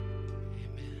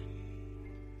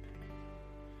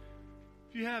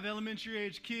If you have elementary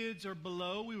age kids or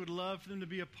below, we would love for them to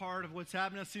be a part of what's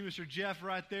happening. I see Mr. Jeff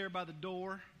right there by the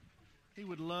door. He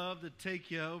would love to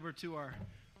take you over to our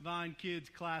Vine Kids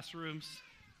classrooms.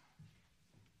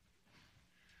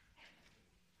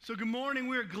 So good morning.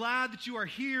 We're glad that you are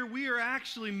here. We are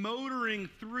actually motoring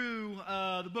through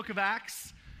the book of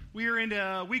Acts. We are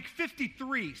into week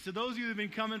 53. So those of you that have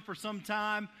been coming for some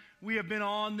time, we have been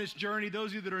on this journey. Those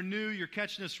of you that are new, you're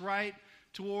catching us right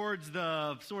towards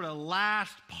the sort of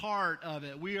last part of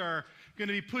it. We are going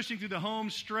to be pushing through the home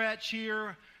stretch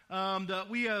here.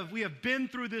 We have been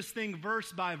through this thing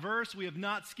verse by verse. We have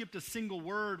not skipped a single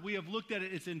word. We have looked at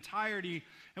it its entirety,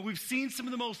 and we've seen some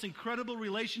of the most incredible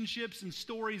relationships and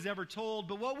stories ever told.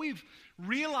 But what we've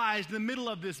realized in the middle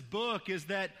of this book is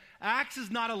that Acts is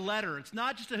not a letter. It's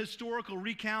not just a historical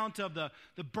recount of the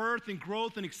birth and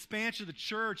growth and expansion of the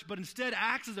church, but instead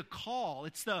Acts is a call.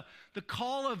 It's the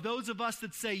call of those of us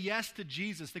that say yes to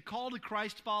Jesus, the call to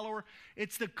Christ follower.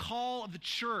 It's the call of the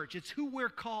church. It's who we're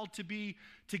called to be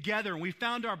together. And we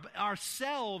found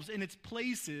ourselves in its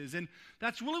places. And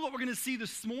that's really what we're going to see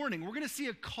this morning. We're going to see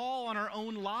a call on our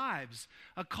own lives,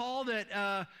 a call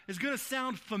that is going to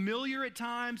sound familiar at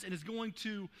times and is going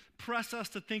to press us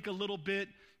to think a little bit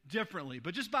differently.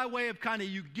 But just by way of kind of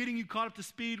getting you caught up to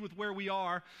speed with where we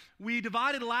are, we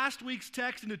divided last week's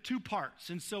text into two parts.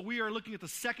 And so we are looking at the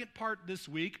second part this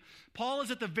week. Paul is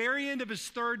at the very end of his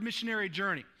third missionary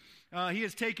journey. He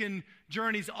has taken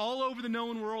journeys all over the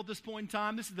known world at this point in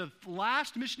time. This is the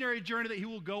last missionary journey that he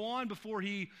will go on before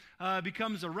he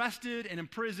becomes arrested and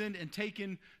imprisoned and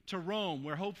taken to Rome,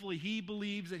 where hopefully he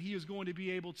believes that he is going to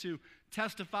be able to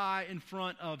testify in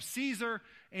front of Caesar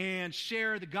and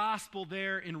share the gospel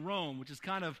there in Rome, which is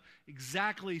kind of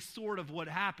exactly sort of what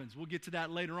happens. We'll get to that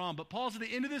later on. But Paul's at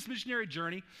the end of this missionary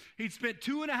journey. He'd spent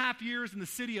 2.5 years in the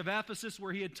city of Ephesus,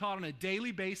 where he had taught on a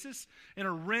daily basis in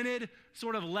a rented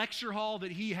sort of lecture hall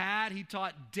that he had. He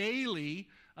taught daily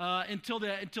until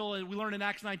we learn in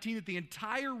Acts 19 that the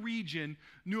entire region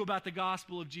knew about the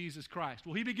gospel of Jesus Christ.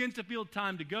 Well, he begins to feel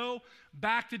time to go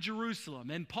back to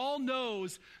Jerusalem. And Paul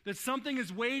knows that something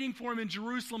is waiting for him in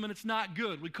Jerusalem, and it's not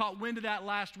good. We caught wind of that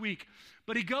last week.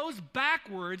 But he goes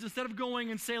backwards. Instead of going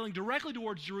and sailing directly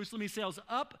towards Jerusalem, he sails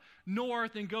up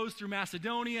north and goes through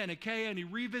Macedonia and Achaia, and he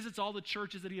revisits all the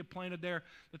churches that he had planted there,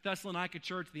 the Thessalonica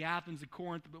church, the Athens, the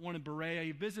Corinth, the one in Berea.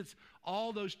 He visits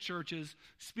all those churches,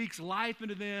 speaks life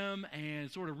into them, and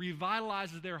sort of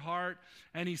revitalizes their heart,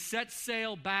 and he sets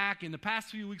sail back. In the past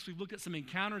few weeks, we've looked at some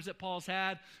encounters that Paul's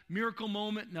had. Miracle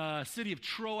moment in the city of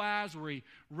Troas, where he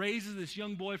raises this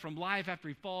young boy from life after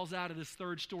he falls out of this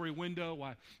third-story window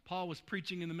while Paul was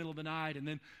preaching in the middle of the night. And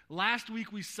then last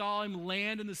week, we saw him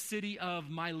land in the city of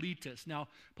Miletus. Now,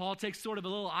 Paul takes sort of a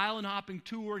little island-hopping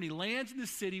tour, and he lands in the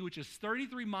city, which is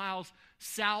 33 miles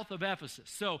south of Ephesus.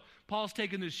 So Paul's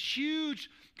taken this huge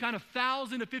kind of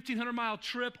 1,000 to 1,500-mile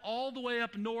trip all the way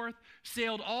up north,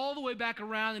 sailed all the way back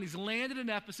around, and he's landed in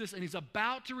Ephesus, and he's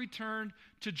about to return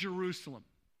to Jerusalem.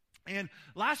 And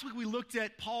last week we looked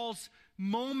at Paul's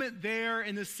moment there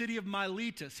in the city of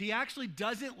Miletus. He actually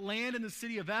doesn't land in the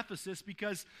city of Ephesus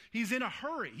because he's in a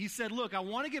hurry. He said, look, I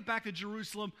want to get back to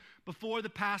Jerusalem before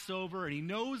the Passover, and he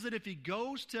knows that if he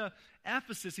goes to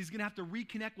Ephesus, he's going to have to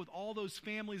reconnect with all those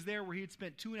families there where he had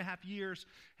spent 2.5 years,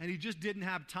 and he just didn't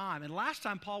have time. And last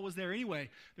time Paul was there anyway,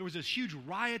 there was this huge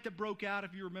riot that broke out,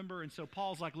 if you remember, and so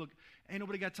Paul's like, look, ain't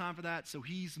nobody got time for that, so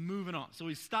he's moving on. So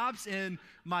he stops in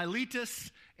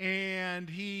Miletus, and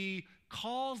he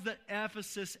calls the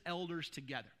Ephesus elders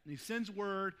together. And he sends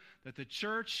word that the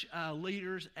church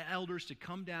elders to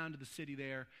come down to the city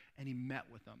there, and he met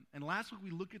with them. And last week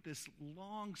we looked at this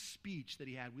long speech that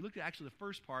he had. We looked at actually the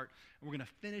first part, and we're going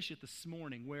to finish it this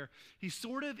morning, where he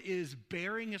sort of is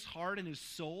bearing his heart and his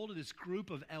soul to this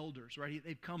group of elders, right?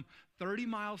 They've come 30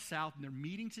 miles south, and they're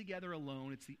meeting together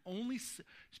alone. It's the only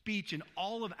speech in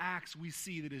all of Acts we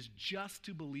see that is just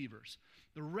to believers.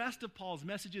 The rest of Paul's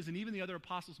messages and even the other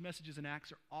apostles' messages in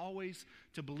Acts are always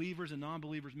to believers and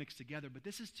non-believers mixed together. But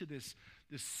this is to this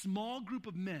small group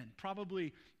of men,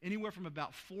 probably anywhere from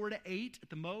about 4 to 8 at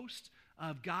the most,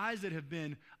 of guys that have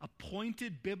been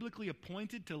biblically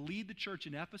appointed to lead the church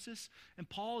in Ephesus. And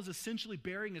Paul is essentially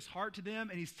bearing his heart to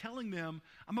them, and he's telling them,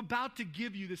 I'm about to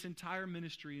give you this entire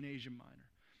ministry in Asia Minor.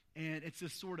 And it's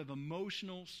this sort of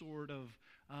emotional,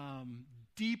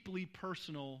 deeply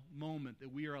personal moment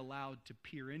that we are allowed to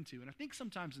peer into. And I think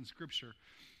sometimes in Scripture,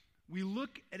 we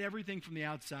look at everything from the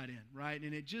outside in, right?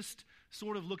 And it just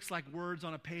sort of looks like words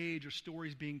on a page or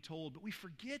stories being told. But we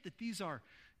forget that these are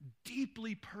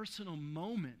deeply personal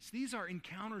moments. These are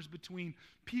encounters between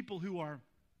people who are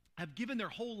have given their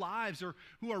whole lives or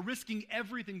who are risking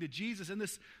everything to Jesus. And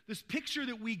this picture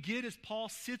that we get as Paul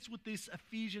sits with these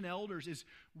Ephesian elders is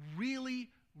really,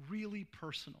 really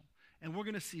personal. And we're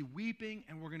going to see weeping,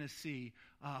 and we're going to see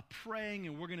praying,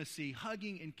 and we're going to see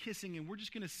hugging and kissing, and we're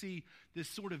just going to see this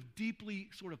sort of deeply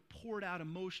sort of poured out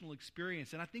emotional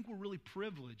experience. And I think we're really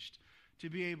privileged to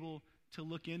be able to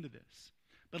look into this.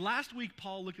 But last week,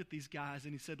 Paul looked at these guys,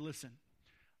 and he said, listen,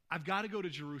 I've got to go to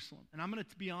Jerusalem. And I'm going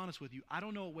to be honest with you. I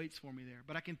don't know what waits for me there,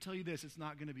 but I can tell you this, it's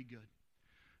not going to be good.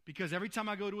 Because every time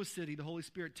I go to a city, the Holy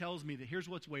Spirit tells me that here's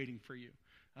what's waiting for you.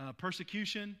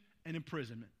 Persecution and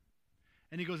imprisonment.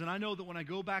 And he goes, and I know that when I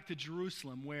go back to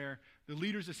Jerusalem, where the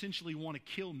leaders essentially want to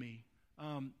kill me,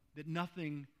 that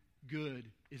nothing good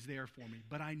is there for me.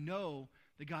 But I know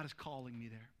that God is calling me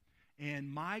there.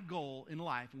 And my goal in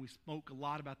life, and we spoke a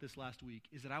lot about this last week,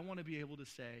 is that I want to be able to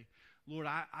say, Lord,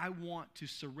 I want to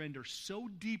surrender so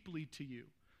deeply to you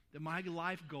that my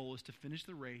life goal is to finish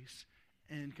the race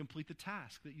and complete the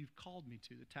task that you've called me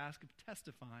to, the task of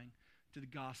testifying to the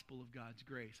gospel of God's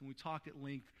grace. And we talked at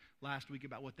length last week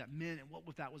about what that meant and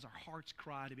what that was our heart's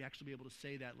cry to actually be able to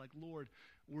say that. Like, Lord,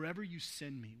 wherever you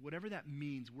send me, whatever that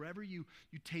means, wherever you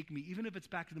take me, even if it's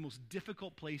back to the most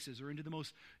difficult places or into the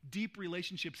most deep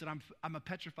relationships that I'm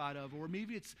petrified of, or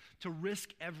maybe it's to risk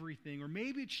everything, or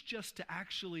maybe it's just to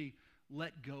actually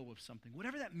let go of something.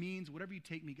 Whatever that means, whatever you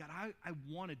take me, God, I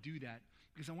want to do that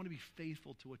because I want to be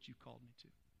faithful to what you called me to.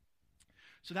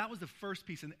 So that was the first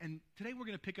piece, and today we're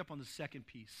going to pick up on the second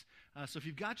piece. So if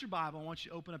you've got your Bible, I want you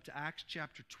to open up to Acts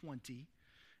chapter 20,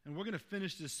 and we're going to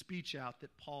finish this speech out that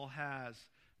Paul has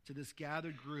to this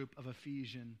gathered group of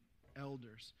Ephesian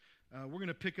elders. We're going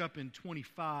to pick up in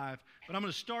 25, but I'm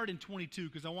going to start in 22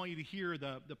 because I want you to hear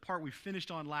the part we finished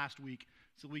on last week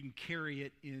so we can carry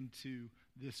it into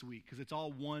this week because it's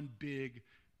all one big,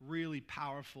 really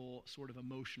powerful sort of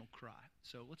emotional cry.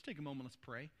 So let's take a moment, let's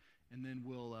pray, and then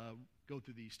we'll go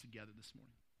through these together this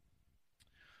morning.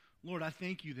 Lord, I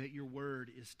thank you that your word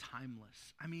is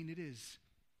timeless. I mean, it is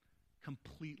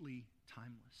completely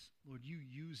timeless. Lord, you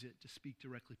use it to speak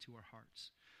directly to our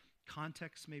hearts.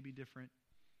 Context may be different.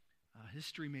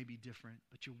 History may be different,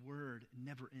 but your word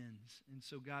never ends. And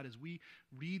so, God, as we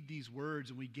read these words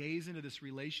and we gaze into this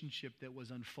relationship that was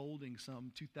unfolding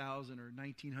some 2,000 or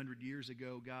 1,900 years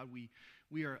ago, God,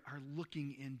 we are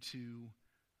looking into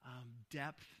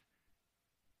depth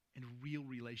and real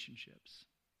relationships.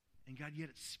 And God, yet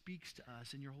it speaks to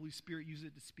us, and your Holy Spirit uses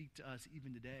it to speak to us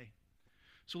even today.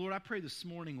 So, Lord, I pray this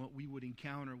morning what we would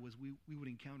encounter was we would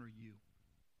encounter you.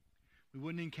 We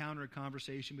wouldn't encounter a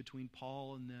conversation between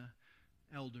Paul and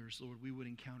the elders, Lord. We would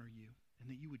encounter you, and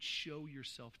that you would show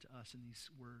yourself to us in these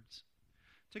words.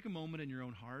 Take a moment in your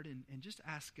own heart and just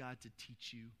ask God to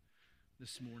teach you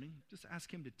this morning. Just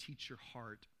ask him to teach your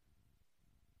heart.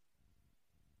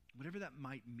 Whatever that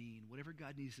might mean, whatever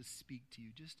God needs to speak to you,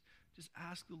 just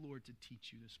ask the Lord to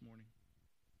teach you this morning.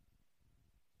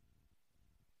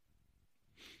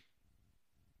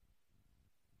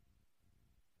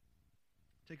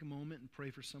 Take a moment and pray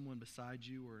for someone beside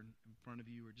you or in front of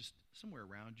you or just somewhere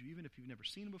around you, even if you've never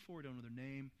seen them before, don't know their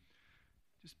name.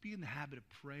 Just be in the habit of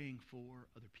praying for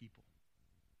other people.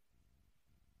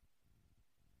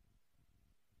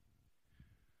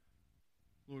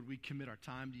 Lord, we commit our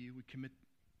time to you. We commit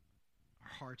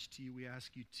our hearts to you. We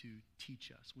ask you to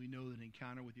teach us. We know that an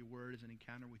encounter with your word is an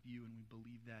encounter with you, and we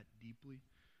believe that deeply.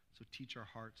 So teach our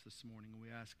hearts this morning, and we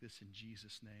ask this in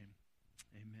Jesus' name.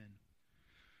 Amen.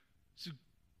 So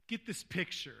get this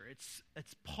picture.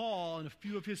 It's Paul and a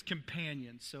few of his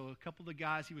companions. So a couple of the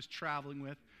guys he was traveling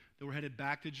with that were headed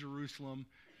back to Jerusalem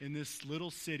in this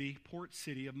little city, port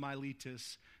city of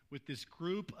Miletus, with this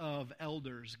group of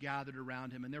elders gathered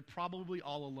around him. And they're probably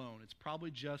all alone. It's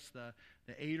probably just the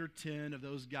 8 or 10 of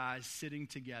those guys sitting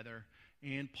together.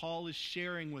 And Paul is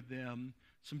sharing with them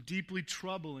some deeply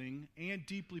troubling and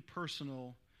deeply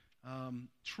personal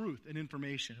truth and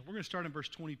information. We're going to start in verse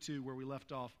 22 where we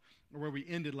left off, or where we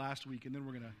ended last week, and then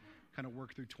we're going to kind of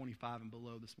work through 25 and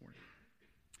below this morning.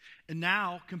 And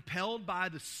now, compelled by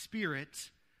the Spirit,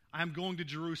 I am going to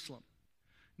Jerusalem.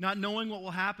 Not knowing what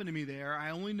will happen to me there,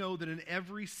 I only know that in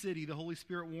every city the Holy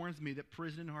Spirit warns me that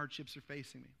prison and hardships are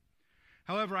facing me.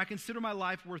 However, I consider my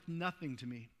life worth nothing to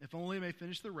me, if only I may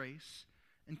finish the race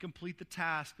and complete the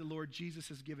task the Lord Jesus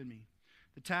has given me,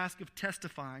 the task of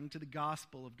testifying to the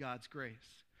gospel of God's grace.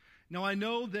 Now I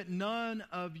know that none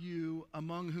of you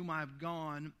among whom I have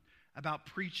gone about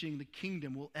preaching the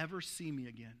kingdom will ever see me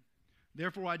again.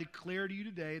 Therefore I declare to you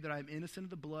today that I am innocent of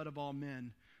the blood of all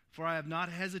men, for I have not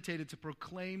hesitated to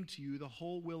proclaim to you the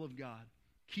whole will of God.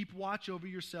 Keep watch over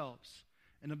yourselves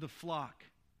and of the flock,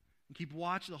 and keep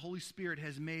watch the Holy Spirit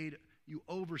has made you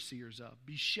overseers of.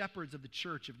 Be shepherds of the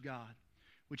church of God,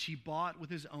 which he bought with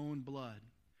his own blood.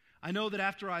 I know that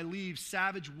after I leave,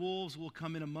 savage wolves will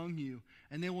come in among you,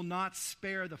 and they will not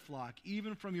spare the flock.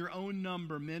 Even from your own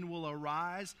number, men will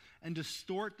arise and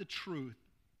distort the truth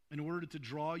in order to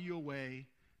draw you away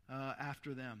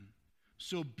after them.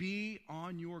 So be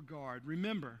on your guard.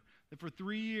 Remember that for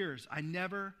 3 years I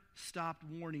never stopped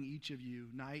warning each of you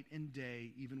night and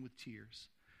day, even with tears.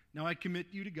 Now I commit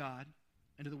you to God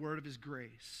and to the word of his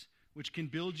grace, which can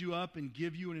build you up and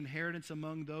give you an inheritance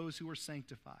among those who are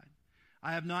sanctified.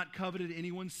 I have not coveted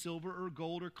anyone's silver or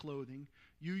gold or clothing.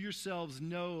 You yourselves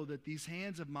know that these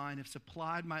hands of mine have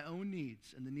supplied my own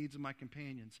needs and the needs of my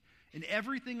companions. In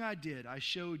everything I did, I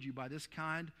showed you by this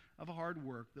kind of hard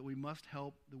work that we must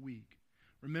help the weak.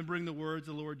 Remembering the words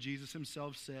the Lord Jesus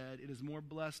himself said, it is more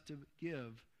blessed to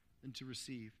give than to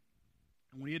receive.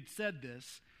 And when he had said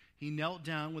this, he knelt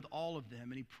down with all of them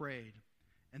and he prayed.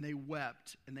 And they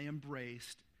wept and they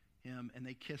embraced him and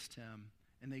they kissed him.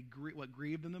 And what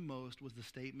grieved them the most was the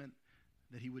statement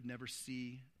that they would never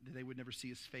see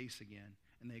his face again.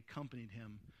 And they accompanied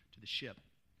him to the ship.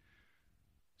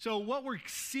 So what we're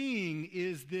seeing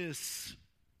is this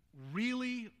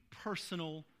really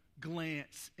personal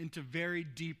glance into very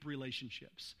deep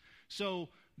relationships. So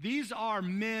these are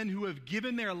men who have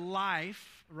given their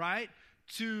life, right,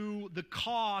 to the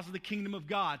cause of the kingdom of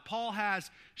God. Paul has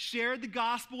shared the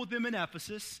gospel with them in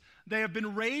Ephesus. They have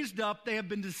been raised up. They have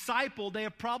been discipled. They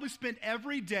have probably spent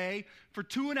every day for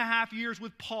 2.5 years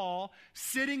with Paul,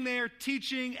 sitting there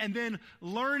teaching and then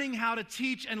learning how to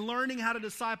teach and learning how to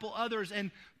disciple others.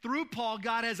 And through Paul,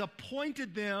 God has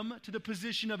appointed them to the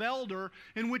position of elder,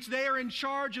 in which they are in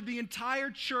charge of the entire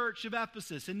church of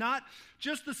Ephesus. And not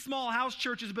just the small house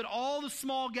churches, but all the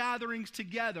small gatherings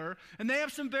together. And they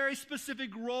have some very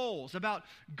specific roles about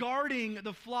guarding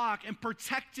the flock and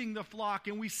protecting the flock.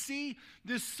 And we see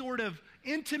this sort of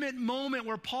intimate moment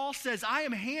where Paul says, I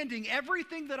am handing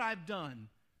everything that I've done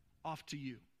off to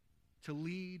you to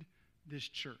lead this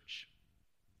church.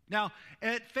 Now,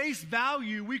 at face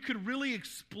value, we could really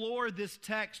explore this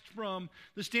text from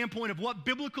the standpoint of what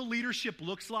biblical leadership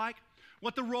looks like,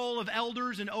 what the role of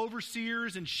elders and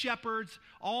overseers and shepherds,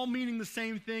 all meaning the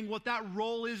same thing, what that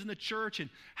role is in the church and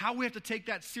how we have to take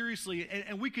that seriously.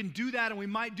 And we can do that, and we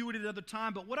might do it at another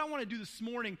time. But what I want to do this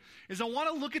morning is I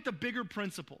want to look at the bigger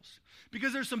principles,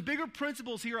 because there's some bigger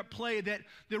principles here at play that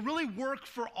really work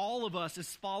for all of us as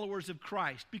followers of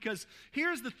Christ. Because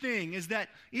here's the thing, is that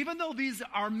even though these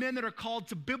are men that are called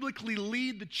to biblically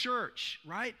lead the church,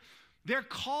 right? Their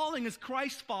calling as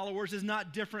Christ followers is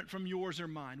not different from yours or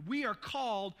mine. We are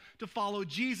called to follow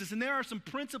Jesus, and there are some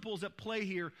principles at play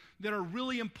here that are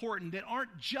really important, that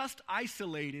aren't just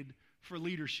isolated for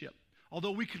leadership.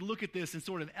 Although we could look at this and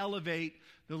sort of elevate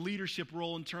the leadership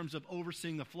role in terms of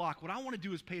overseeing the flock, what I want to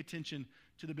do is pay attention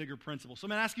to the bigger principles. So I'm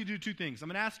going to ask you to do two things. I'm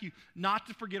going to ask you not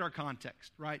to forget our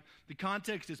context, right? The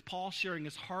context is Paul sharing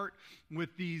his heart with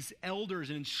these elders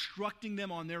and instructing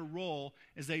them on their role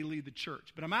as they lead the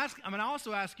church. But I'm going to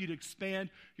also ask you to expand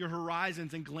your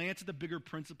horizons and glance at the bigger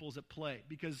principles at play,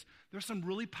 because there's some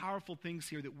really powerful things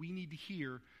here that we need to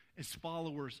hear as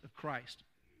followers of Christ.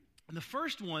 And the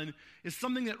first one is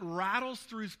something that rattles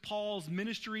through Paul's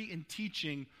ministry and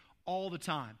teaching all the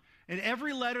time. In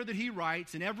every letter that he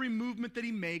writes, in every movement that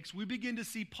he makes, we begin to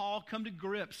see Paul come to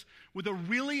grips with a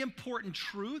really important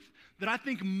truth that I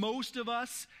think most of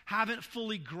us haven't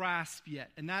fully grasped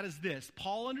yet. And that is this: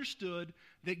 Paul understood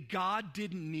that God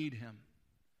didn't need him.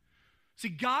 See,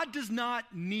 God does not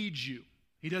need you.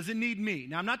 He doesn't need me.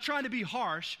 Now, I'm not trying to be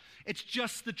harsh. It's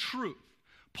just the truth.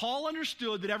 Paul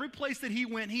understood that every place that he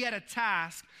went, he had a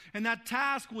task, and that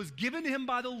task was given to him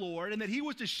by the Lord, and that he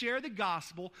was to share the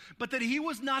gospel, but that he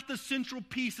was not the central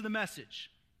piece of the message.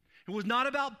 It was not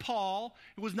about Paul.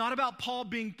 It was not about Paul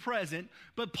being present,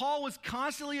 but Paul was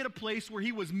constantly at a place where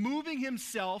he was moving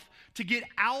himself to get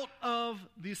out of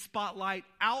the spotlight,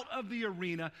 out of the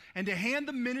arena, and to hand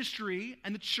the ministry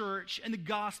and the church and the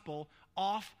gospel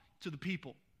off to the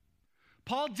people.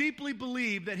 Paul deeply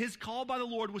believed that his call by the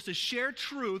Lord was to share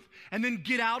truth and then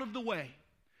get out of the way,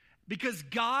 because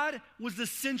God was the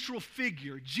central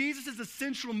figure. Jesus is the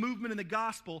central movement in the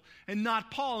gospel and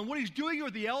not Paul. And what he's doing here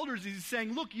with the elders is he's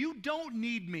saying, look, you don't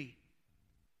need me.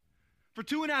 For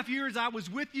 2.5 years, I was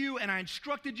with you and I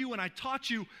instructed you and I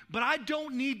taught you, but I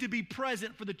don't need to be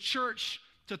present for the church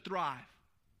to thrive.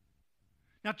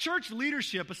 Now, church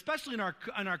leadership, especially in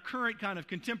our current kind of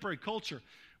contemporary culture,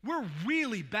 we're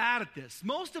really bad at this.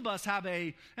 Most of us have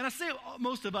and I say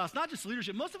most of us, not just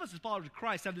leadership, most of us as followers of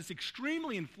Christ have this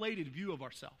extremely inflated view of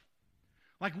ourselves.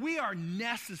 Like we are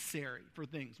necessary for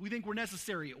things. We think we're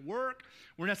necessary at work,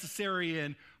 we're necessary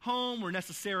in home, we're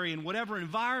necessary in whatever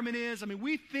environment is. I mean,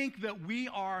 we think that we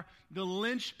are the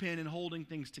linchpin in holding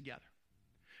things together.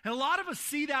 And a lot of us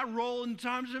see that role in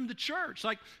terms of the church.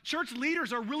 Like church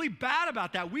leaders are really bad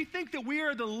about that. We think that we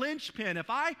are the linchpin. If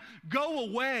I go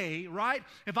away, right?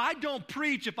 If I don't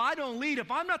preach, if I don't lead,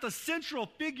 if I'm not the central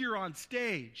figure on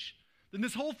stage, then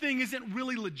this whole thing isn't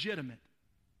really legitimate.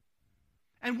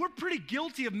 And we're pretty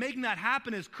guilty of making that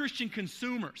happen as Christian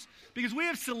consumers because we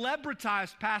have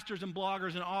celebritized pastors and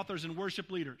bloggers and authors and worship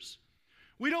leaders.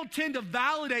 We don't tend to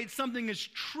validate something as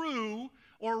true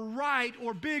or right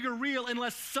or big or real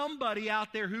unless somebody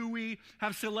out there who we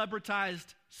have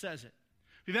celebritized says it.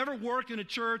 If you've ever worked in a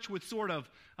church with sort of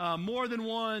more than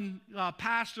one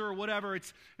pastor or whatever,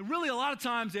 it's really a lot of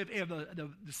times if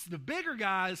the bigger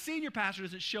guy, the senior pastor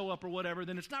doesn't show up or whatever,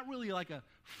 then it's not really like a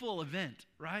full event,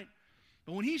 right?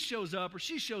 But when he shows up or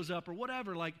she shows up or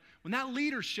whatever, like when that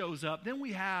leader shows up, then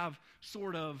we have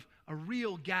sort of a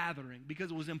real gathering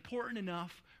because it was important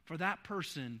enough for that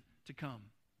person to come.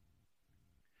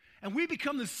 And we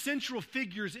become the central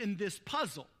figures in this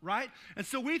puzzle, right? And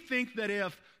so we think that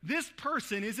if this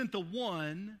person isn't the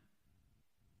one,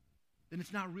 then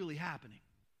it's not really happening.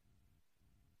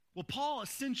 Well, Paul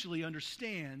essentially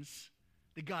understands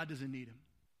that God doesn't need him.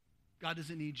 God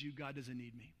doesn't need you. God doesn't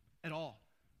need me at all.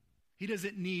 He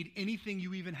doesn't need anything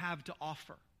you even have to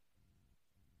offer.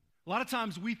 A lot of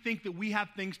times we think that we have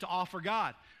things to offer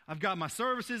God. I've got my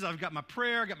services, I've got my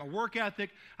prayer, I got my work ethic,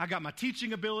 I got my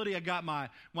teaching ability, I got my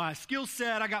skill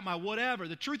set, I got my whatever.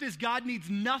 The truth is God needs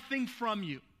nothing from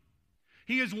you.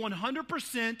 He is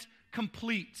 100%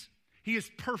 complete. He is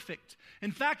perfect.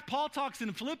 In fact, Paul talks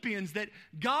in Philippians that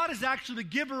God is actually the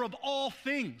giver of all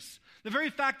things. The very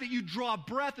fact that you draw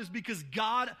breath is because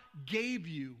God gave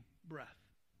you breath.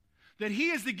 That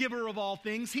he is the giver of all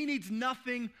things. He needs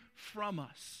nothing from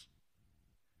us.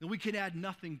 That we can add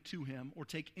nothing to him or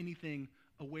take anything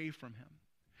away from him.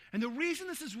 And the reason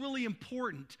this is really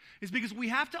important is because we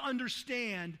have to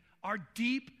understand our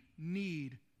deep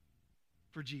need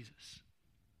for Jesus.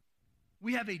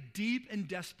 We have a deep and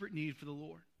desperate need for the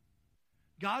Lord.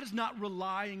 God is not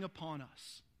relying upon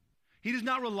us. He does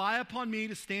not rely upon me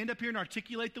to stand up here and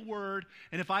articulate the word,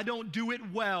 and if I don't do it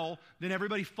well, then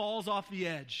everybody falls off the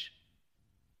edge.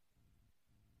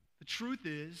 The truth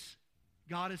is,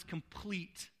 God is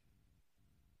complete,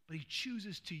 but he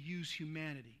chooses to use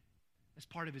humanity as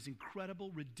part of his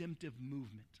incredible redemptive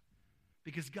movement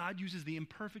because God uses the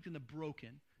imperfect and the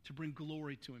broken to bring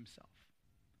glory to himself.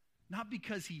 Not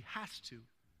because he has to,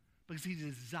 but because he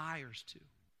desires to.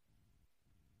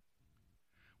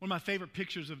 One of my favorite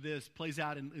pictures of this plays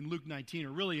out in Luke 19,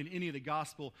 or really in any of the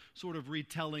gospel sort of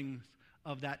retellings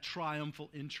of that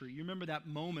triumphal entry. You remember that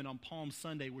moment on Palm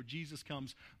Sunday where Jesus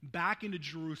comes back into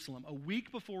Jerusalem a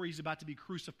week before he's about to be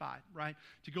crucified, right?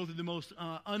 To go through the most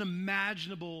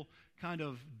unimaginable kind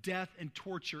of death and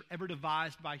torture ever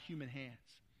devised by human hands.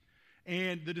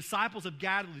 And the disciples have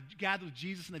gathered with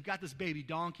Jesus, and they've got this baby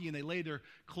donkey, and they lay their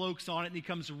cloaks on it, and he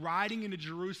comes riding into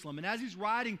Jerusalem. And as he's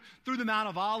riding through the Mount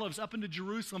of Olives up into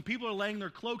Jerusalem, people are laying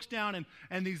their cloaks down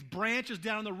and these branches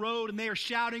down the road, and they are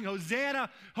shouting,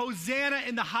 "Hosanna, Hosanna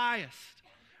in the highest."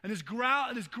 And this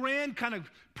grand kind of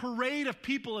parade of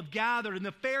people have gathered, and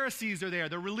the Pharisees are there,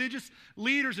 the religious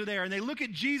leaders are there, and they look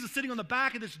at Jesus sitting on the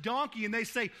back of this donkey, and they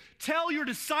say, "Tell your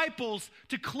disciples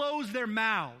to close their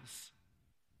mouths."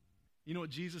 You know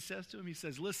what Jesus says to him? He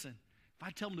says, "Listen, if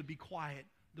I tell them to be quiet,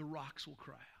 the rocks will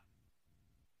cry out."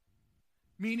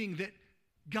 Meaning that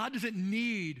God doesn't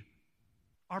need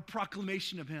our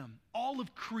proclamation of him. All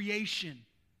of creation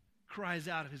cries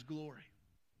out of his glory.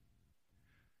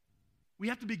 We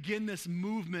have to begin this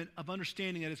movement of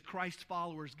understanding that as Christ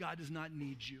followers, God does not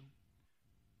need you.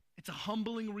 It's a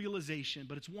humbling realization,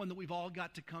 but it's one that we all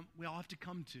have to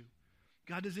come to.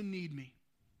 God doesn't need me.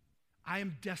 I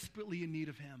am desperately in need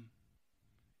of him.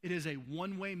 It is a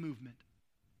one-way movement.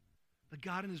 But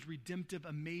God in his redemptive,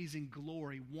 amazing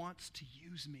glory wants to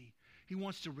use me. He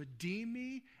wants to redeem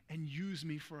me and use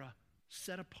me for a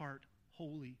set-apart,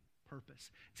 holy purpose.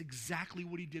 It's exactly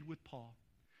what he did with Paul.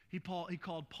 He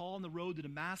called Paul on the road to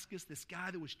Damascus, this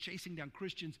guy that was chasing down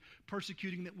Christians,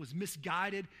 persecuting, that was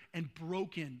misguided and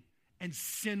broken and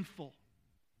sinful.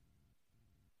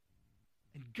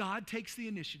 And God takes the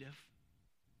initiative,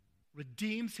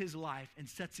 redeems his life, and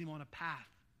sets him on a path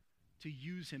to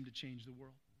use him to change the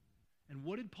world. And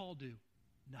what did Paul do?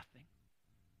 Nothing.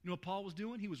 You know what Paul was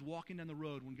doing? He was walking down the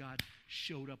road when God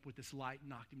showed up with this light and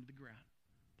knocked him to the ground.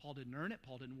 Paul didn't earn it.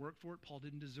 Paul didn't work for it. Paul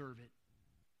didn't deserve it.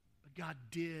 But God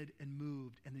did and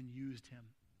moved and then used him.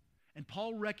 And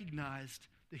Paul recognized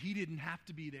that he didn't have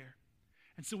to be there.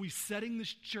 And so he's setting the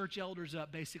church elders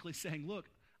up, basically saying, look,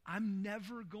 I'm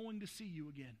never going to see you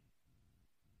again.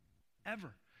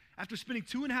 Ever. After spending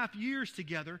 2.5 years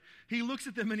together, he looks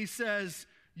at them and he says,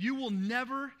 you will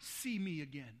never see me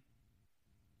again.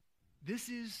 This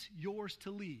is yours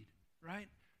to lead, right?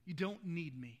 You don't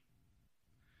need me.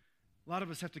 A lot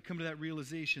of us have to come to that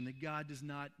realization that God does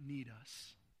not need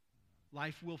us.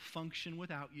 Life will function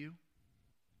without you.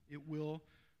 It will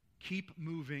keep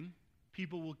moving.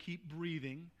 People will keep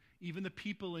breathing. Even the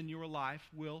people in your life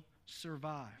will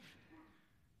survive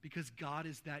because God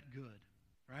is that good,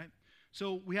 right?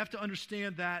 So we have to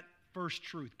understand that first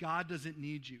truth. God doesn't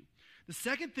need you. The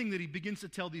second thing that he begins to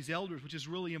tell these elders, which is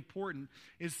really important,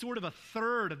 is sort of a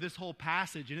third of this whole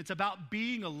passage, and it's about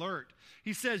being alert.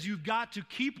 He says you've got to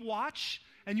keep watch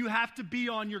and you have to be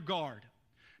on your guard.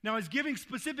 Now, he's giving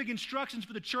specific instructions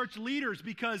for the church leaders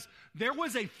because there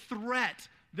was a threat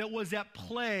that was at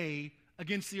play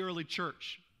against the early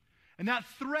church. And that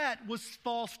threat was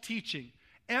false teaching.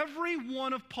 Every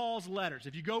one of Paul's letters,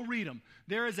 if you go read them,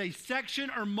 there is a section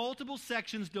or multiple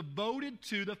sections devoted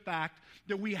to the fact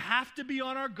that we have to be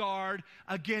on our guard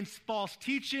against false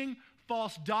teaching,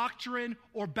 false doctrine,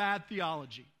 or bad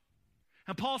theology.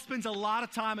 And Paul spends a lot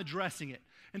of time addressing it.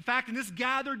 In fact, in this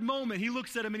gathered moment, he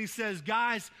looks at them and he says,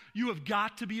 guys, you have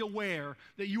got to be aware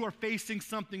that you are facing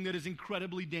something that is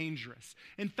incredibly dangerous.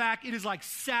 In fact, it is like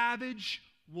savage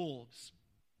wolves.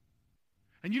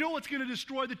 And you know what's going to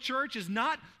destroy the church is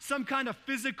not some kind of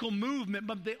physical movement,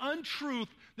 but the untruth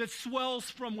that swells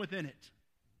from within it.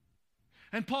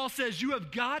 And Paul says, you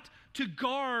have got to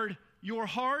guard your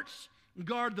hearts,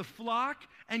 guard the flock,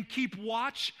 and keep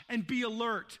watch and be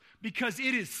alert because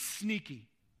it is sneaky.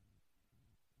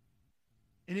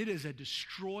 And it is a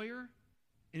destroyer,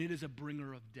 and it is a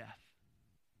bringer of death.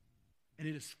 And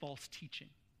it is false teaching.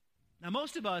 Now,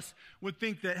 most of us would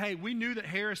think that, hey, we knew that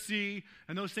heresy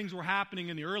and those things were happening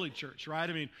in the early church, right?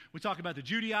 I mean, we talk about the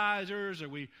Judaizers, or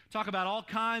we talk about all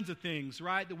kinds of things,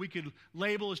 right, that we could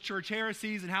label as church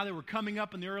heresies and how they were coming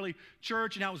up in the early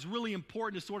church and how it was really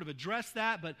important to sort of address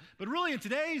that. But really in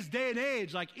today's day and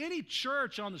age, like any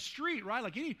church on the street, right,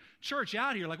 like any church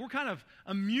out here, like we're kind of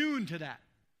immune to that.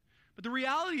 But the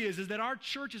reality is that our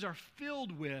churches are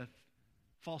filled with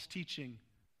false teaching,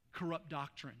 corrupt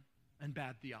doctrine, and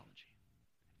bad theology.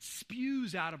 It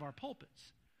spews out of our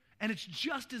pulpits. And it's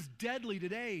just as deadly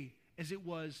today as it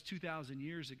was 2,000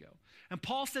 years ago. And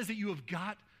Paul says that you have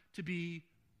got to be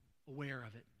aware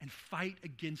of it and fight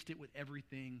against it with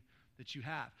everything that you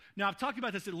have. Now, I've talked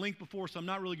about this at length before, so I'm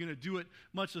not really going to do it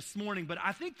much this morning, but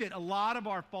I think that a lot of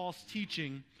our false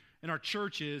teaching in our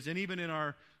churches and even in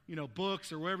our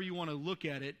books or wherever you want to look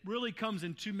at it, really comes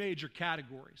in two major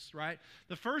categories, right?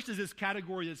 The first is this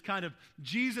category that's kind of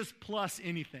Jesus plus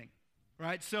anything,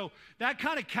 right? So that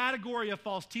kind of category of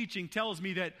false teaching tells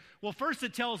me that, well, first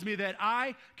it tells me that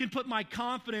I can put my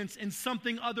confidence in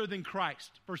something other than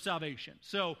Christ for salvation.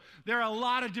 So there are a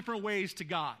lot of different ways to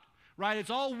God, right? It's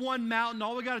all one mountain.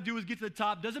 All we got to do is get to the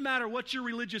top. Doesn't matter what your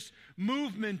religious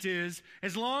movement is.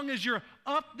 As long as you're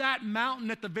up that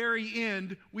mountain at the very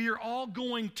end, we are all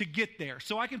going to get there.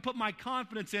 So I can put my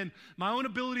confidence in my own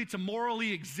ability to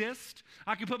morally exist.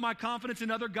 I can put my confidence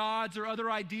in other gods or other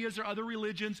ideas or other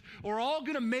religions. We're all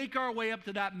going to make our way up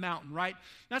to that mountain, right?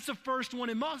 That's the first one.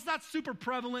 And it's not super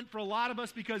prevalent for a lot of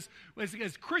us because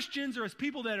as Christians or as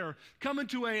people that are coming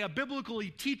to a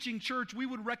biblically teaching church, we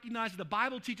would recognize that the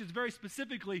Bible teaches very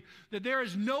specifically that there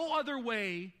is no other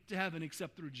way to heaven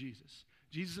except through Jesus.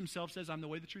 Jesus himself says, I'm the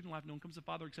way, the truth, and life. No one comes to the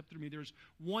Father except through me. There's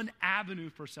one avenue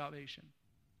for salvation.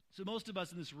 So most of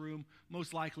us in this room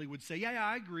most likely would say, yeah,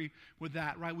 I agree with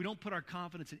that, right? We don't put our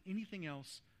confidence in anything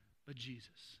else but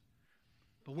Jesus.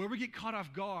 But where we get caught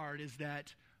off guard is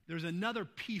that there's another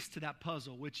piece to that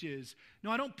puzzle, which is,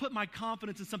 no, I don't put my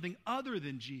confidence in something other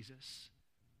than Jesus,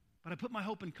 but I put my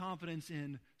hope and confidence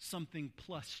in something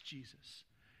plus Jesus.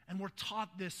 And we're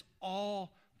taught this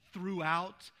all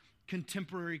throughout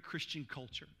contemporary Christian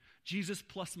culture. Jesus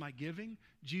plus my giving,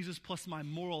 Jesus plus my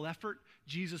moral effort,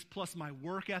 Jesus plus my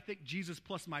work ethic, Jesus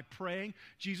plus my praying,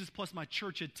 Jesus plus my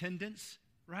church attendance,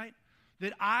 right?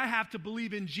 That I have to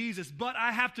believe in Jesus, but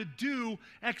I have to do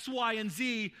X, Y, and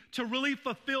Z to really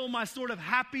fulfill my sort of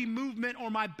happy movement or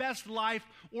my best life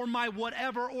or my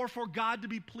whatever, or for God to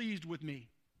be pleased with me.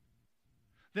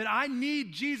 That I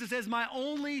need Jesus as my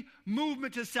only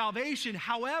movement to salvation.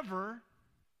 However,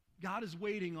 God is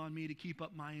waiting on me to keep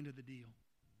up my end of the deal.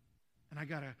 And I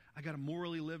gotta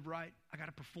morally live right. I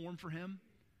gotta perform for him,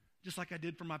 just like I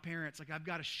did for my parents. Like I've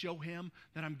got to show him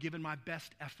that I'm giving my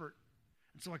best effort.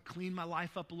 And so I clean my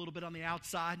life up a little bit on the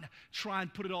outside and I try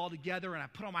and put it all together, and I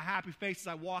put on my happy face as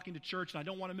I walk into church, and I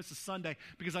don't want to miss a Sunday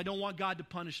because I don't want God to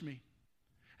punish me.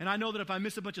 And I know that if I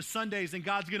miss a bunch of Sundays, then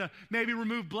God's going to maybe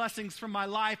remove blessings from my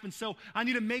life. And so I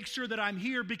need to make sure that I'm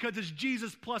here because it's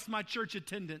Jesus plus my church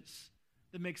attendance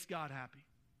that makes God happy.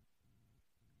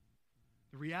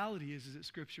 The reality is that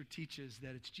Scripture teaches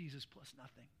that it's Jesus plus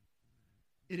nothing.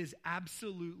 It is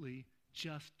absolutely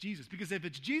just Jesus. Because if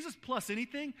it's Jesus plus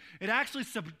anything, it actually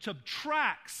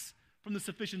subtracts from the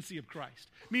sufficiency of Christ.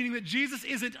 Meaning that Jesus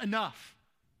isn't enough.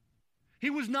 He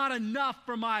was not enough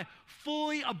for my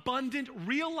fully abundant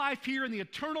real life here and the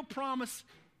eternal promise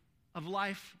of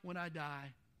life when I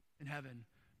die in heaven,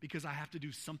 because I have to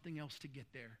do something else to get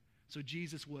there. So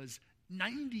Jesus was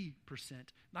 90%,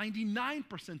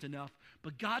 99% enough,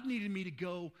 but God needed me to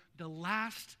go the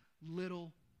last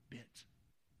little bit.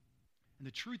 And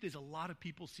the truth is, a lot of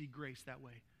people see grace that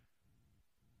way.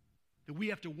 That we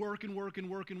have to work and work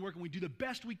and work and work, and we do the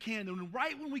best we can, and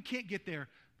right when we can't get there,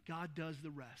 God does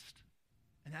the rest.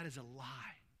 And that is a lie.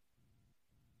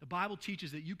 The Bible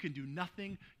teaches that you can do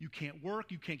nothing, you can't work,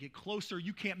 you can't get closer,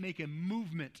 you can't make a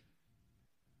movement.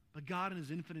 But God in His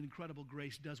infinite, incredible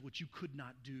grace does what you could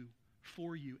not do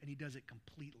for you, and He does it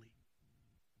completely.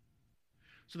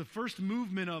 So the first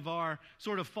movement of our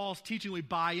sort of false teaching we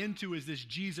buy into is this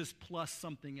Jesus plus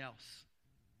something else.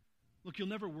 Look, you'll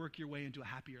never work your way into a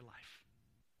happier life,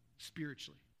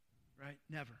 spiritually, right?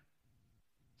 Never.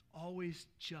 It's always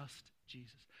just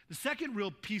Jesus. The second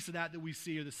real piece of that we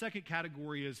see, or the second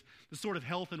category, is the sort of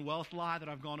health and wealth lie that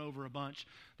I've gone over a bunch.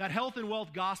 That health and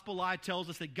wealth gospel lie tells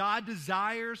us that God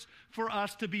desires for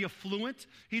us to be affluent.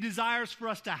 He desires for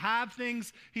us to have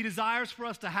things. He desires for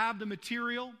us to have the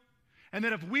material. And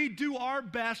that if we do our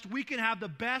best, we can have the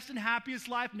best and happiest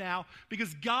life now,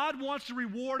 because God wants to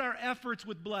reward our efforts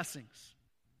with blessings.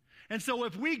 And so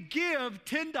if we give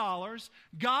 $10,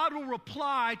 God will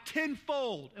reply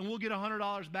tenfold, and we'll get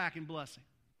 $100 back in blessing.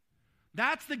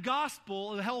 That's the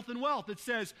gospel of health and wealth. It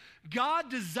says, God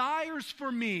desires for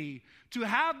me to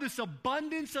have this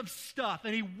abundance of stuff,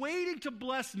 and He's waiting to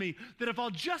bless me, that if I'll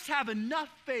just have enough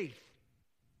faith,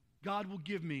 God will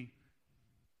give me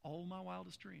all my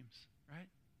wildest dreams, right?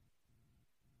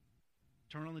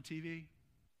 Turn on the TV,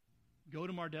 go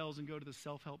to Mardel's and go to the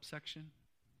self-help section,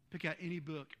 pick out any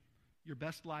book. Your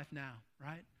best life now,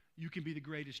 right? You can be the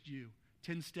greatest you.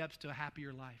 10 steps to a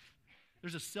happier life.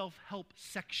 There's a self-help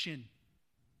section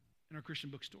in our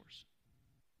Christian bookstores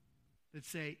that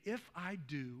say, if I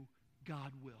do,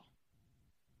 God will.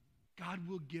 God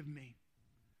will give me.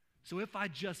 So if I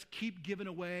just keep giving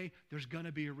away, there's going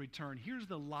to be a return. Here's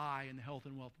the lie in the health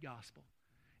and wealth gospel,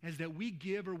 is that we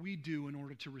give or we do in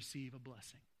order to receive a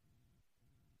blessing.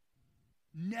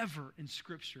 Never in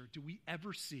Scripture do we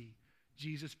ever see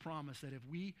Jesus promised that if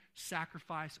we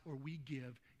sacrifice or we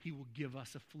give, He will give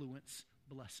us affluence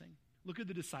blessing. Look at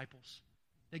the disciples.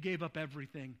 They gave up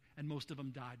everything, and most of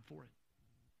them died for it.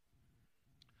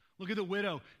 Look at the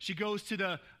widow. She goes to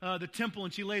the temple,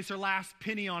 and she lays her last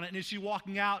penny on it, and as she's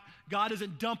walking out, God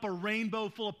doesn't dump a rainbow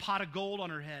full of pot of gold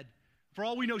on her head. For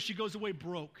all we know, she goes away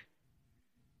broke.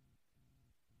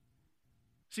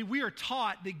 See, we are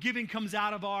taught that giving comes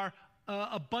out of our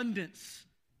abundance.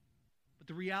 But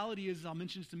the reality is, as I'll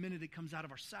mention in just a minute, it comes out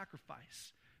of our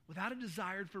sacrifice without a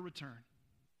desire for return.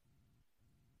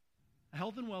 A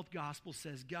health and wealth gospel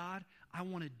says, God, I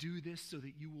want to do this so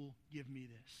that you will give me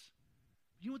this.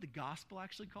 You know what the gospel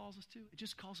actually calls us to? It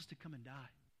just calls us to come and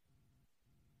die.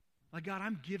 Like, God,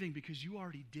 I'm giving because you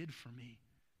already did for me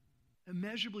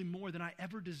immeasurably more than I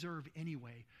ever deserve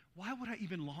anyway. Why would I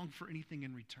even long for anything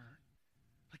in return?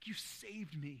 Like, you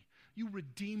saved me. You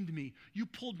redeemed me. You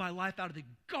pulled my life out of the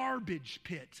garbage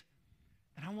pit.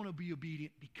 And I want to be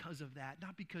obedient because of that,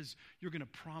 not because you're going to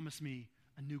promise me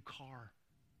a new car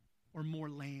or more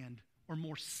land or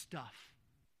more stuff.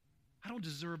 I don't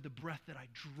deserve the breath that I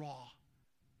draw.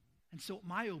 And so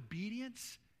my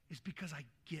obedience is because I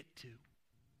get to,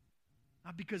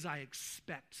 not because I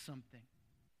expect something.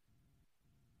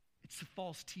 It's a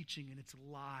false teaching, and it's a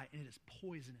lie, and it is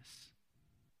poisonous.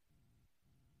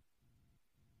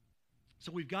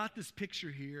 So we've got this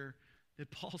picture here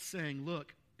that Paul's saying,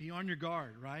 look, be on your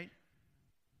guard, right?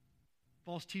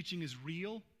 False teaching is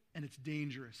real, and it's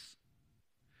dangerous.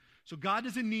 So God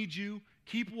doesn't need you.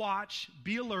 Keep watch.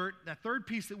 Be alert. That third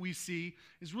piece that we see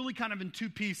is really kind of in two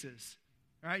pieces.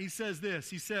 All right? He says this.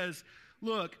 He says,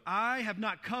 look, I have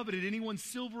not coveted anyone's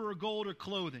silver or gold or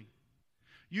clothing.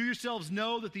 You yourselves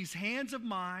know that these hands of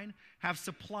mine have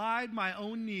supplied my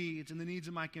own needs and the needs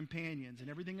of my companions. And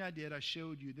everything I did, I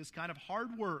showed you. This kind of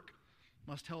hard work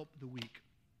must help the weak.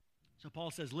 So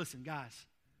Paul says, listen, guys,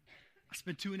 I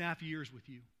spent 2.5 years with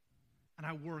you, and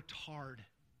I worked hard,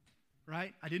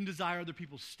 right? I didn't desire other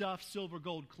people's stuff, silver,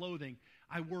 gold, clothing.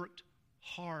 I worked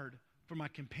hard for my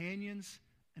companions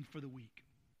and for the weak.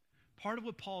 Part of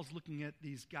what Paul's looking at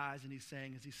these guys and he's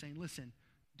saying, listen,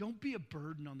 don't be a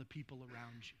burden on the people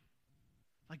around you.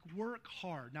 Like, work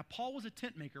hard. Now, Paul was a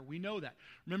tent maker. We know that.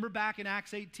 Remember back in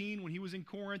Acts 18 when he was in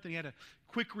Corinth and he had a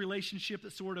quick relationship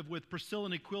that sort of with Priscilla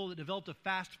and Aquila that developed a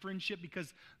fast friendship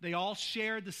because they all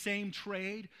shared the same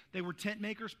trade. They were tent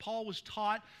makers. Paul was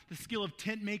taught the skill of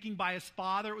tent making by his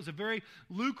father. It was a very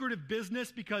lucrative business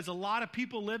because a lot of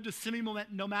people lived a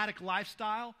semi-nomadic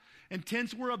lifestyle, and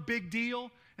tents were a big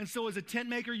deal. And so as a tent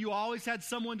maker, you always had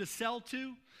someone to sell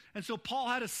to. And so Paul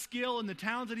had a skill in the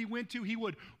towns that he went to. He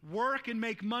would work and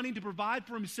make money to provide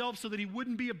for himself so that he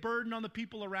wouldn't be a burden on the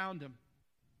people around him.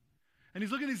 And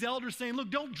he's looking at these elders saying,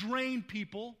 look, don't drain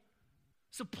people.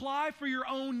 Supply for your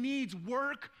own needs.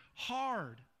 Work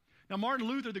hard. Now, Martin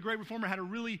Luther, the great reformer, had a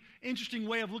really interesting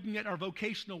way of looking at our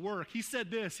vocational work. He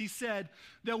said this. He said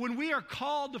that when we are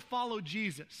called to follow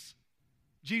Jesus,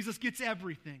 Jesus gets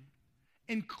everything,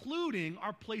 including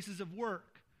our places of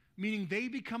work, meaning they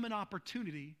become an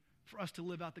opportunity for us to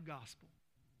live out the gospel.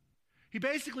 He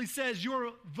basically says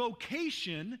your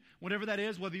vocation, whatever that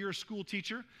is, whether you're a school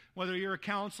teacher, whether you're a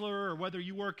counselor, or whether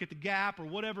you work at the Gap, or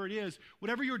whatever it is,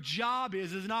 whatever your job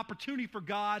is an opportunity for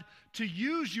God to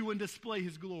use you and display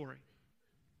his glory.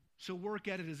 So work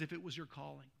at it as if it was your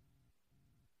calling.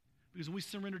 Because when we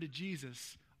surrender to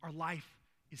Jesus, our life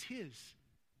is his.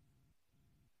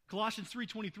 Colossians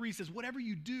 3:23 says, whatever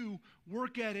you do,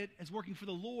 work at it as working for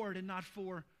the Lord and not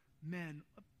for men.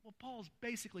 What Paul's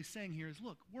basically saying here is,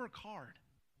 look, work hard.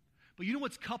 But you know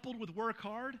what's coupled with work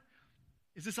hard?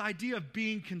 Is this idea of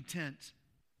being content.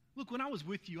 Look, when I was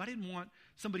with you, I didn't want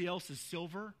somebody else's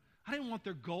silver. I didn't want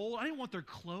their gold. I didn't want their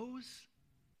clothes.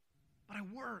 But I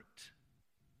worked.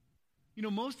 You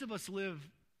know, most of us live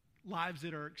lives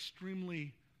that are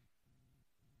extremely,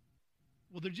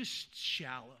 well, they're just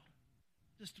shallow.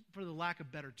 Just for the lack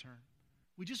of better term.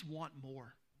 We just want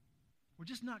more. We're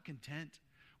just not content.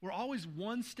 We're always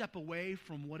one step away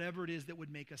from whatever it is that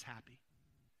would make us happy.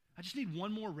 I just need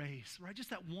one more raise, right? Just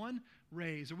that one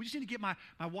raise. Or we just need to get my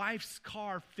wife's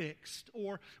car fixed.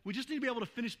 Or we just need to be able to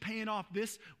finish paying off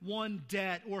this one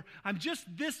debt. Or I'm just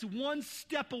this one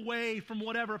step away from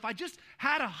whatever. If I just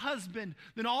had a husband,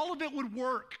 then all of it would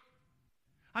work.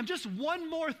 I'm just one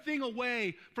more thing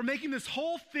away from making this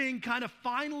whole thing kind of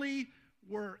finally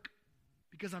work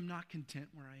because I'm not content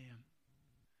where I am.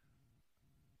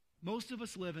 Most of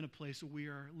us live in a place where we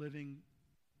are living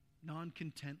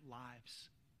non-content lives.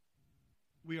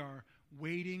 We are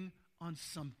waiting on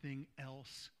something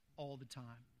else all the time.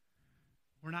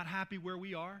 We're not happy where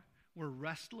we are. We're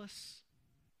restless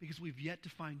because we've yet to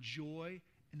find joy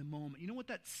in the moment. You know what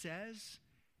that says?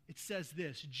 It says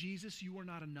this, Jesus, you are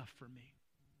not enough for me.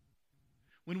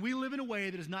 When we live in a way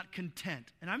that is not content,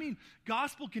 and I mean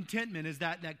gospel contentment is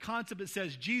that concept that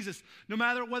says, Jesus, no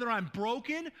matter whether I'm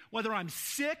broken, whether I'm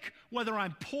sick, whether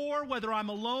I'm poor, whether I'm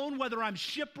alone, whether I'm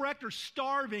shipwrecked or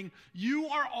starving, you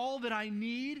are all that I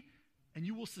need, and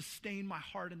you will sustain my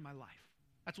heart and my life.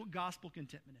 That's what gospel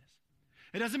contentment is.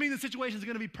 It doesn't mean the situation is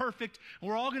going to be perfect, and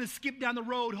we're all going to skip down the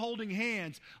road holding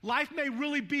hands. Life may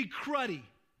really be cruddy.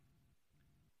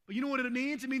 But you know what it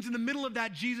means? It means in the middle of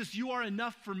that, Jesus, you are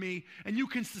enough for me, and you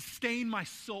can sustain my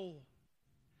soul.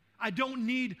 I don't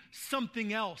need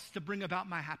something else to bring about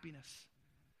my happiness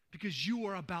because you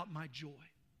are about my joy.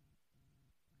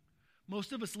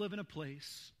 Most of us live in a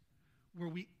place where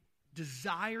we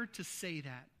desire to say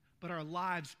that, but our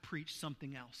lives preach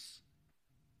something else.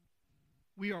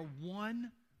 We are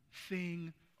one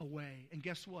thing away. And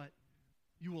guess what?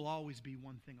 You will always be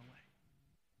one thing away.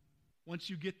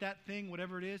 Once you get that thing,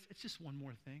 whatever it is, it's just one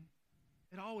more thing.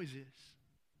 It always is.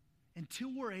 Until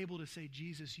we're able to say,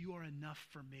 Jesus, you are enough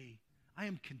for me. I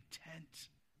am content.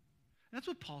 And that's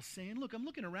what Paul's saying. Look, I'm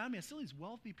looking around me. I see all these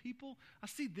wealthy people. I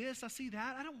see this. I see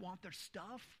that. I don't want their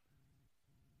stuff.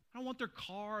 I don't want their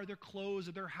car or their clothes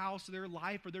or their house or their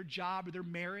life or their job or their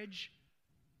marriage.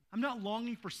 I'm not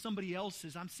longing for somebody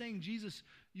else's. I'm saying, Jesus,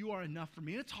 you are enough for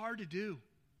me. And it's hard to do.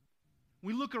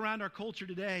 We look around our culture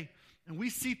today and we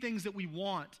see things that we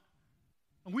want.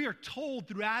 And we are told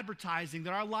through advertising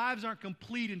that our lives aren't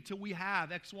complete until we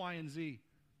have X, Y, and Z.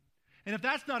 And if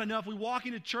that's not enough, we walk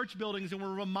into church buildings and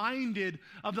we're reminded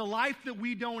of the life that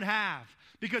we don't have.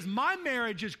 Because my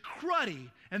marriage is cruddy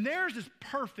and theirs is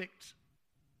perfect.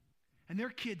 And their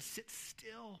kids sit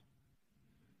still.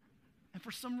 And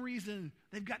for some reason,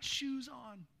 they've got shoes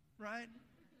on, right?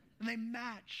 And they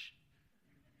match.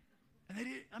 And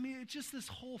it's just this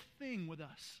whole thing with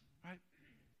us, right?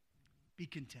 Be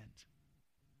content.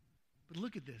 But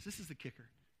look at this. This is the kicker.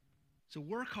 So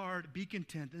work hard, be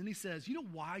content. And then he says, you know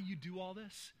why you do all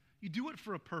this? You do it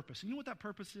for a purpose. And you know what that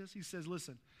purpose is? He says,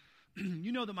 listen,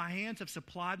 you know that my hands have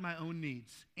supplied my own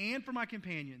needs and for my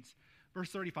companions. Verse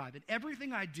 35, in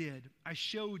everything I did, I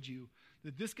showed you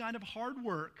that this kind of hard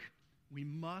work, we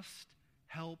must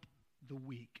help the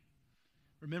weak.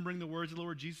 Remembering the words of the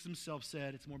Lord Jesus himself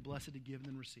said, it's more blessed to give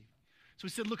than receive. So he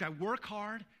said, look, I work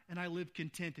hard and I live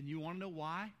content. And you want to know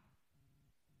why?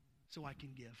 So I can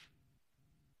give.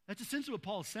 That's essentially what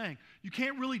Paul is saying. You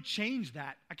can't really change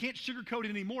that. I can't sugarcoat it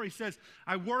anymore. He says,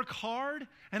 I work hard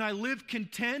and I live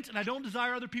content and I don't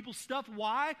desire other people's stuff.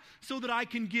 Why? So that I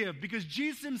can give. Because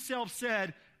Jesus himself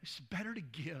said, it's better to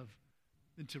give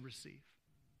than to receive.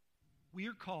 We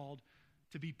are called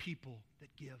to be people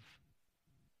that give.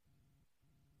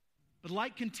 But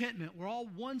like contentment, we're all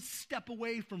one step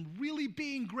away from really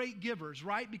being great givers,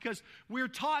 right? Because we're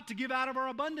taught to give out of our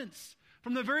abundance.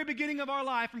 From the very beginning of our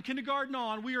life, from kindergarten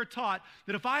on, we are taught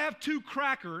that if I have 2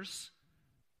 crackers,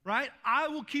 right, I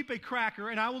will keep a cracker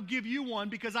and I will give you one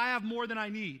because I have more than I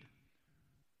need.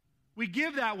 We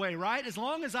give that way, right? As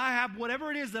long as I have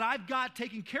whatever it is that I've got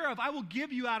taken care of, I will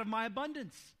give you out of my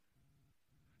abundance.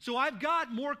 So I've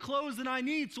got more clothes than I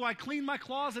need, so I clean my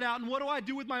closet out, and what do I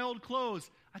do with my old clothes?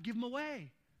 I give them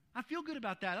away. I feel good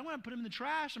about that. I don't want to put them in the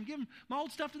trash. I'm giving my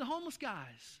old stuff to the homeless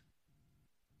guys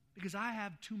because I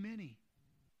have too many,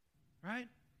 right?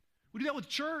 We do that with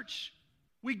church.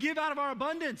 We give out of our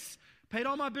abundance. Paid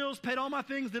all my bills, paid all my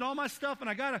things, did all my stuff, and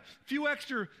I got a few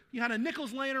extra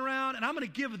nickels laying around, and I'm going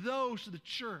to give those to the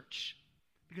church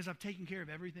because I've taken care of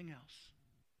everything else.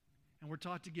 And we're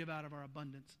taught to give out of our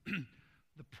abundance.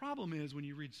 The problem is when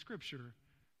you read Scripture,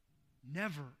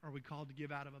 never are we called to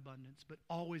give out of abundance, but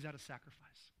always out of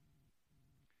sacrifice.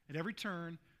 At every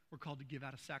turn, we're called to give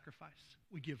out of sacrifice.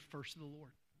 We give first to the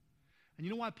Lord. And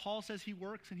you know why Paul says he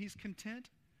works and he's content?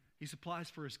 He supplies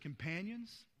for his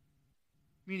companions,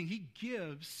 meaning he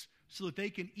gives so that they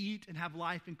can eat and have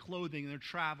life and clothing, and they're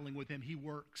traveling with him. He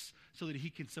works so that he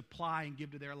can supply and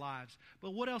give to their lives.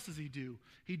 But what else does he do?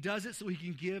 He does it so he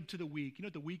can give to the weak. You know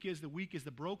what the weak is? The weak is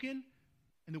the broken,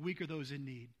 and the weak are those in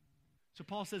need. So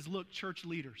Paul says, look, church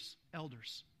leaders,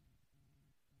 elders,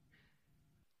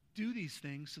 do these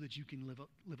things so that you can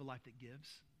live a life that gives.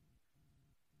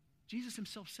 Jesus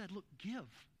himself said, look, give.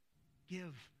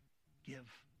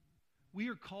 We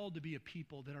are called to be a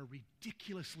people that are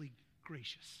ridiculously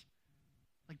gracious.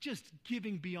 Like just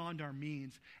giving beyond our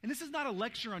means. And this is not a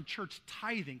lecture on church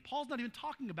tithing. Paul's not even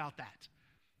talking about that.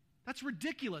 That's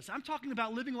ridiculous. I'm talking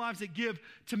about living lives that give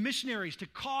to missionaries, to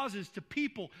causes, to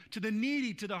people, to the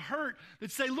needy, to the hurt,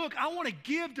 that say, look, I want to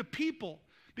give to people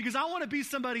because I want to be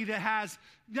somebody that has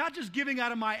not just giving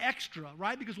out of my extra,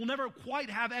 right? Because we'll never quite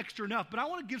have extra enough, but I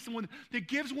want to give someone that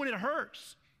gives when it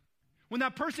hurts. When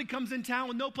that person comes in town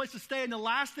with no place to stay and the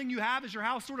last thing you have is your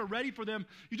house sort of ready for them,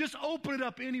 you just open it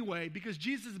up anyway because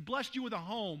Jesus has blessed you with a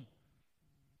home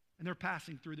and they're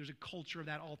passing through. There's a culture of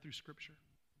that all through Scripture.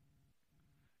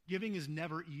 Giving is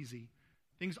never easy.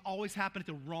 Things always happen at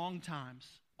the wrong times.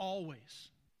 Always.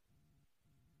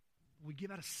 We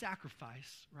give out of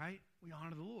sacrifice, right? We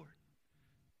honor the Lord.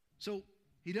 So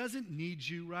he doesn't need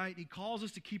you, right? He calls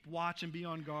us to keep watch and be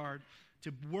on guard,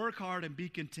 to work hard and be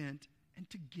content, and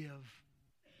to give.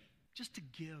 Just to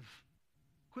give.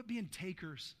 Quit being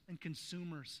takers and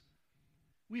consumers.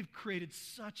 We've created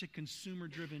such a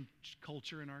consumer-driven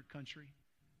culture in our country,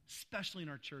 especially in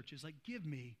our churches. Like, give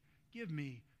me. You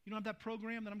don't have that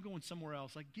program? Then I'm going somewhere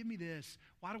else. Like, give me this.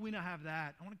 Why do we not have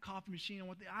that? I want a coffee machine.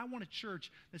 I want a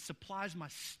church that supplies my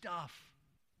stuff.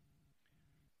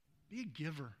 Be a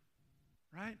giver,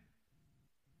 right?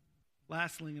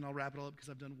 Lastly, and I'll wrap it all up because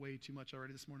I've done way too much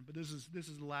already this morning, but this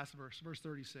is the last verse, verse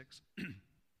 36.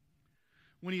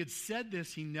 When he had said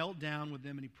this, he knelt down with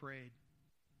them and he prayed.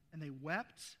 And they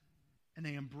wept, and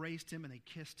they embraced him, and they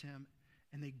kissed him,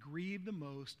 and they grieved the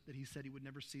most that he said he would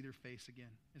never see his face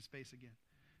again.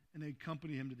 And they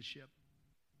accompanied him to the ship.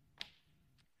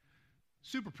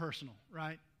 Super personal,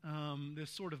 right? This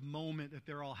sort of moment that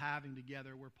they're all having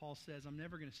together where Paul says, I'm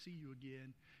never going to see you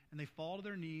again. And they fall to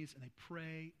their knees and they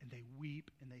pray and they weep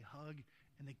and they hug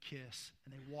and they kiss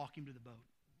and they walk him to the boat.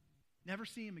 Never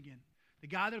see him again. The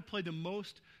guy that played the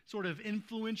most sort of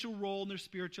influential role in their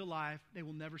spiritual life, they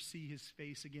will never see his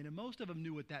face again. And most of them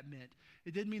knew what that meant.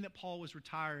 It didn't mean that Paul was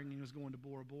retiring and he was going to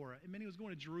Bora Bora. It meant he was going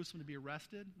to Jerusalem to be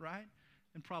arrested, right?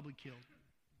 And probably killed.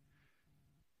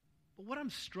 But what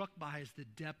I'm struck by is the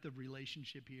depth of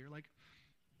relationship here. Like,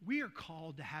 we are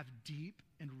called to have deep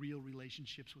and real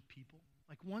relationships with people.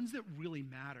 Like ones that really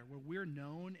matter, where we're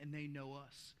known and they know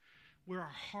us. where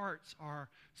our hearts are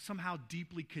somehow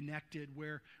deeply connected,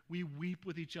 where we weep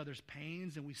with each other's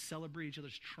pains and we celebrate each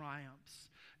other's triumphs.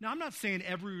 Now, I'm not saying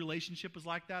every relationship is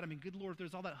like that. I mean, good Lord, if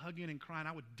there's all that hugging and crying,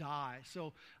 I would die.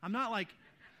 So I'm not like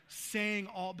saying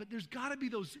all, but there's got to be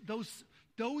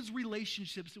those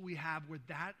relationships that we have where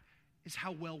that is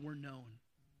how well we're known.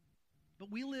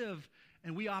 But we live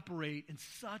and we operate in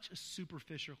such a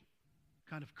superficial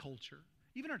kind of culture.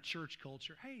 Even our church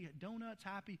culture. Hey, donuts,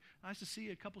 happy, nice to see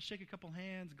you. Shake a couple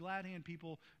hands, glad hand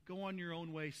people. Go on your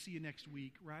own way. See you next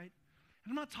week, right? And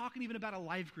I'm not talking even about a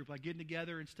life group, like getting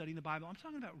together and studying the Bible. I'm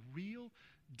talking about real,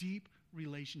 deep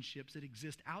relationships that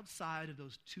exist outside of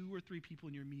those 2 or 3 people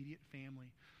in your immediate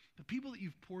family. The people that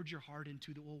you've poured your heart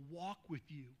into that will walk with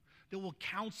you, that will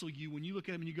counsel you when you look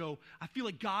at them and you go, I feel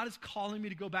like God is calling me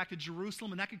to go back to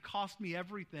Jerusalem, and that could cost me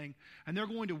everything. And they're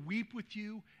going to weep with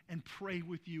you and pray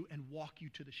with you and walk you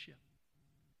to the ship.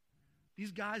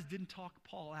 These guys didn't talk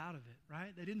Paul out of it,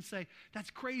 right? They didn't say,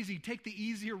 that's crazy, take the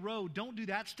easier road. Don't do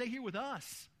that, stay here with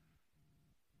us.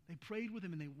 They prayed with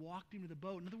him and they walked him to the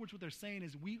boat. In other words, what they're saying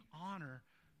is, we honor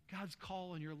God's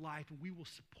call on your life and we will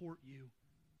support you,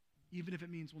 even if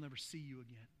it means we'll never see you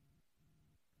again.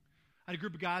 I had a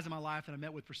group of guys in my life that I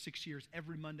met with for 6 years,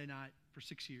 every Monday night for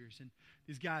 6 years. And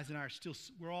these guys and I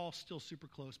we're all still super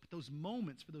close. But those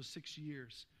moments for those 6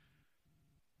 years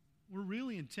were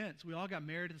really intense. We all got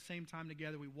married at the same time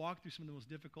together. We walked through some of the most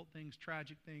difficult things,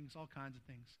 tragic things, all kinds of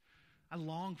things. I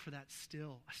long for that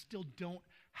still. I still don't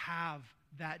have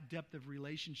that depth of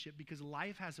relationship because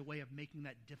life has a way of making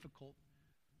that difficult,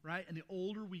 right? And the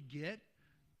older we get,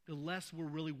 the less we're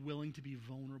really willing to be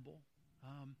vulnerable.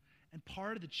 And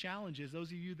part of the challenge is,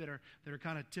 those of you that are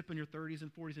kind of tipping your 30s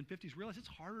and 40s and 50s, realize it's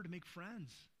harder to make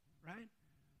friends, right?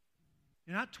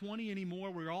 You're not 20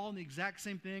 anymore. We're all in the exact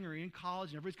same thing, or in college,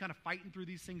 and everybody's kind of fighting through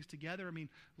these things together. I mean,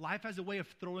 life has a way of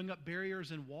throwing up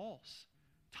barriers and walls,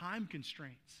 time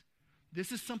constraints.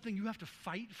 This is something you have to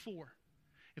fight for.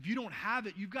 If you don't have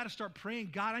it, you've got to start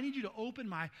praying, God, I need you to open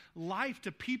my life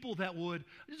to people that would,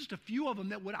 just a few of them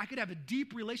that I could have a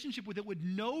deep relationship with, that would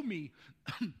know me,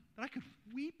 that I could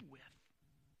weep with.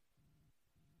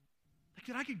 Like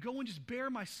that I could go and just bare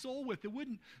my soul with, that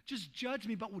wouldn't just judge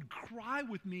me, but would cry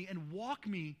with me and walk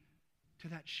me to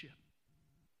that ship.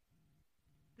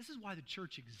 This is why the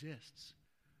church exists.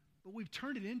 But we've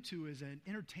turned it into as an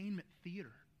entertainment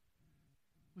theater.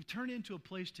 We've turned it into a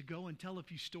place to go and tell a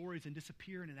few stories and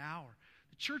disappear in an hour.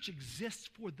 The church exists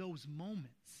for those moments.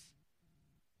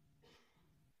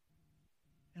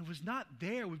 And if it's not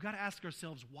there, we've got to ask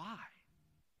ourselves, why?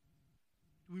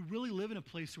 Do we really live in a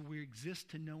place where we exist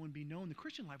to know and be known? The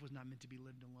Christian life was not meant to be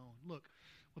lived alone. Look,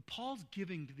 what Paul's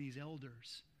giving to these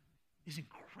elders is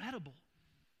incredible.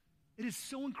 It is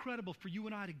so incredible for you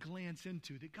and I to glance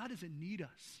into, that God doesn't need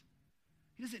us.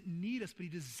 He doesn't need us, but he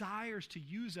desires to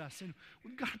use us. And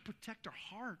we've got to protect our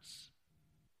hearts.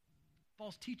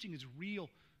 False teaching is real.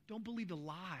 Don't believe the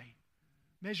lie.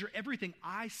 Measure everything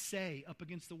I say up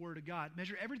against the Word of God.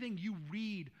 Measure everything you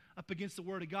read up against the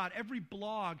Word of God. Every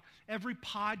blog, every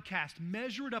podcast,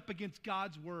 measure it up against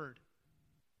God's Word.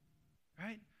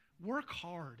 Right? Work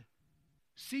hard.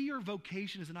 See your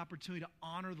vocation as an opportunity to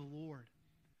honor the Lord.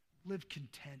 Live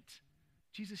content.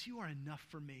 Jesus, you are enough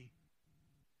for me.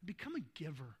 Become a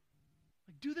giver.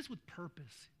 Like, do this with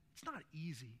purpose. It's not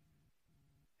easy.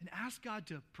 And ask God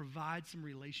to provide some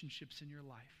relationships in your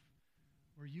life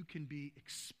where you can be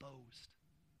exposed,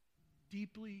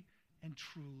 deeply and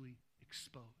truly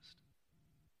exposed.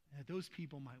 And that those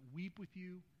people might weep with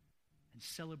you and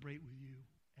celebrate with you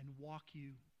and walk you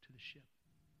to the ship.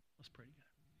 Let's pray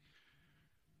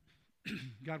together.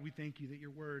 God, we thank you that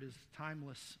your word is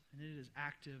timeless, and it is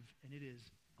active, and it is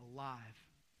alive.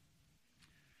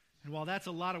 And while that's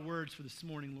a lot of words for this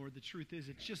morning, Lord, the truth is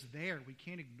it's just there. We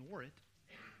can't ignore it.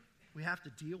 We have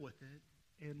to deal with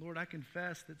it. And Lord, I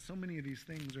confess that so many of these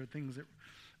things are things that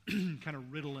kind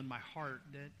of riddle in my heart,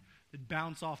 that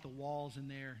bounce off the walls in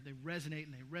there. They resonate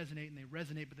and they resonate and they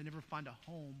resonate, but they never find a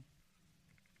home.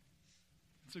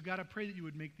 So God, I pray that you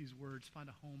would make these words find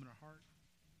a home in our heart.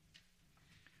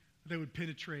 That they would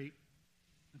penetrate,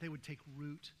 that they would take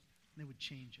root, and they would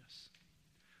change us.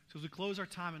 So as we close our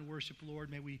time in worship, Lord,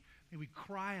 may we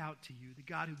cry out to you, the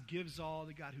God who gives all,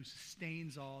 the God who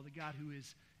sustains all, the God who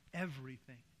is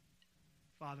everything.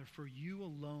 Father, for you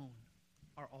alone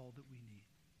are all that we need.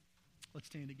 Let's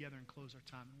stand together and close our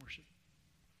time in worship.